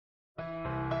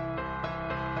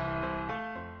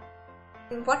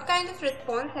What kind of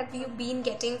response have you been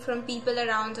getting from people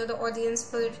around or the audience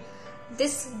for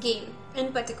this game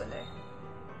in particular,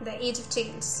 the Age of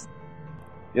Chains?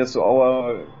 Yeah, so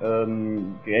our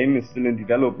game is still in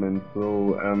development,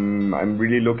 so I'm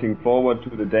really looking forward to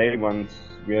the day once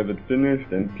we have it finished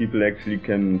and people actually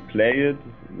can play it,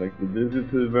 like the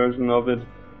digital version of it,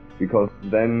 because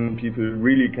then people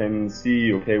really can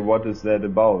see, okay, what is that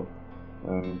about?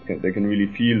 They can really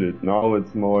feel it. Now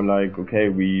it's more like, okay,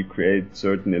 we create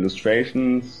certain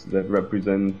illustrations that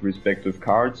represent respective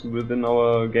cards within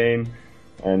our game,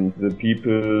 and the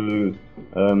people,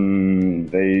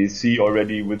 they see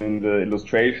already within the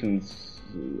illustrations,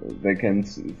 they can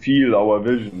feel our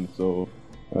vision. So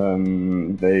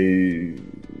we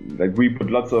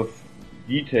put lots of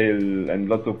detail and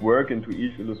lots of work into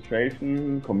each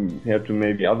illustration compared to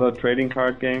maybe other trading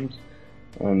card games,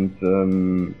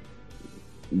 and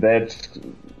that,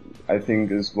 I think,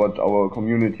 is what our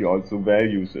community also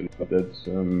values,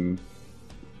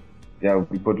 that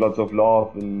we put lots of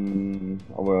love in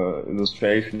our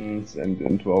illustrations and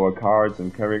into our cards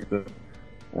and characters,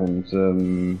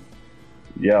 and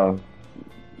we have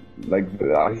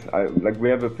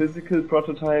a physical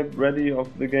prototype ready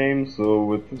of the game, so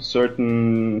with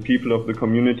certain people of the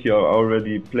community are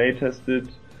already play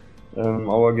tested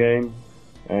our game,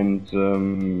 and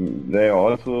they are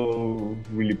also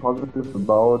really positive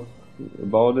about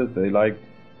it. They like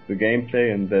the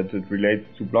gameplay and that it relates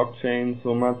to blockchain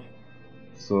so much.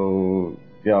 So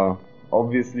yeah,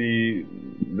 obviously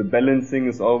the balancing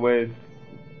is always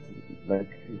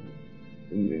like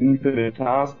an infinite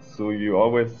task, so you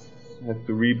always have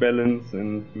to rebalance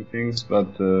and do things,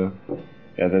 but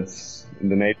that's in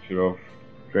the nature of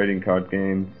trading card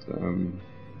games.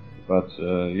 That's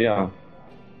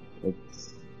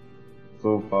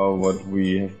so far what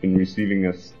we have been receiving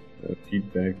as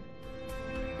feedback.